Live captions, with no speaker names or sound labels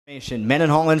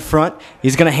Mendenhall in front.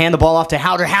 He's going to hand the ball off to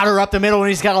Haueter. Haueter up the middle, and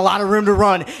he's got a lot of room to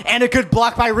run. And a good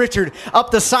block by Richard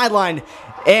up the sideline.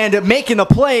 And making the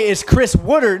play is Chris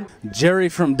Woodard. Jerry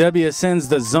from WSN's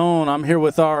The Zone. I'm here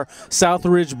with our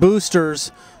Southridge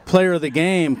Boosters player of the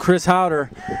game, Chris Haueter.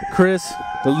 Chris,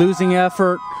 the losing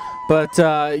effort, but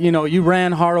you know, you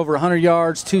ran hard, over 100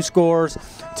 yards, 2 scores.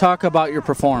 Talk about your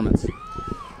performance.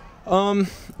 I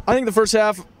think the first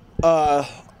half,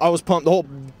 I was pumped. The whole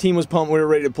team was pumped. We were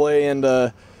ready to play.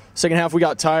 And second half, we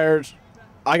got tired.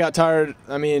 I got tired.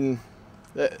 I mean,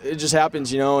 it just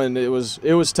happens, you know. And it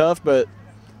was tough, but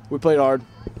we played hard.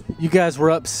 You guys were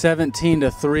up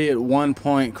 17-3 at one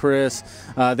point, Chris.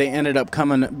 They ended up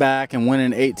coming back and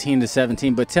winning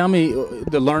 18-17. But tell me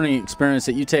the learning experience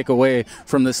that you take away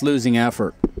from this losing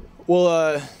effort.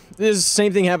 Well, this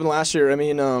same thing happened last year. I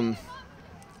mean,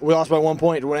 we lost by 1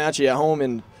 point to Wenatchee at home,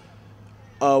 and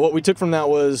what we took from that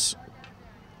was,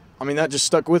 I mean, that just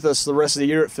stuck with us the rest of the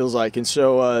year, it feels like. And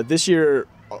so this year,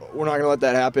 we're not going to let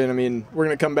that happen. I mean, we're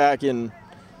going to come back and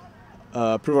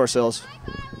prove ourselves.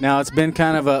 Now, it's been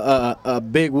kind of a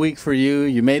big week for you.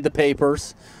 You made the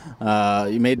papers.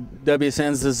 You made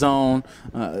WSN's The Zone.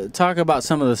 Talk about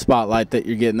some of the spotlight that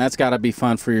you're getting. That's got to be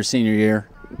fun for your senior year.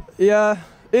 Yeah,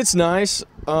 it's nice.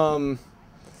 I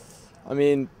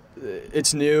mean,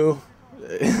 it's new.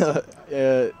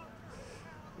 Yeah,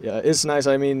 it's nice.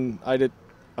 I mean, I don't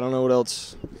know what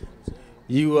else.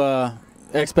 You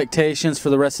expectations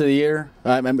for the rest of the year?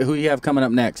 Who you have coming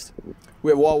up next? We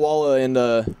have Walla Walla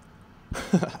and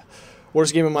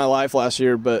worst game of my life last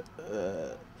year, but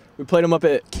we played them up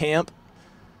at camp,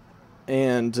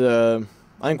 and I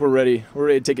think we're ready. We're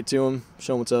ready to take it to them,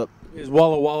 show them what's up. Is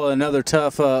Walla Walla another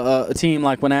tough team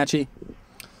like Wenatchee?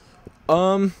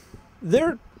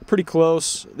 They're pretty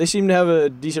close. They seem to have a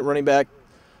decent running back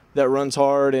that runs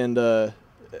hard, and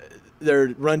their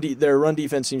run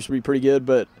defense seems to be pretty good.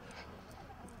 But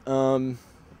I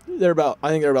think they're about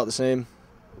the same.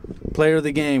 Player of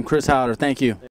the game, Chris Haueter. Thank you.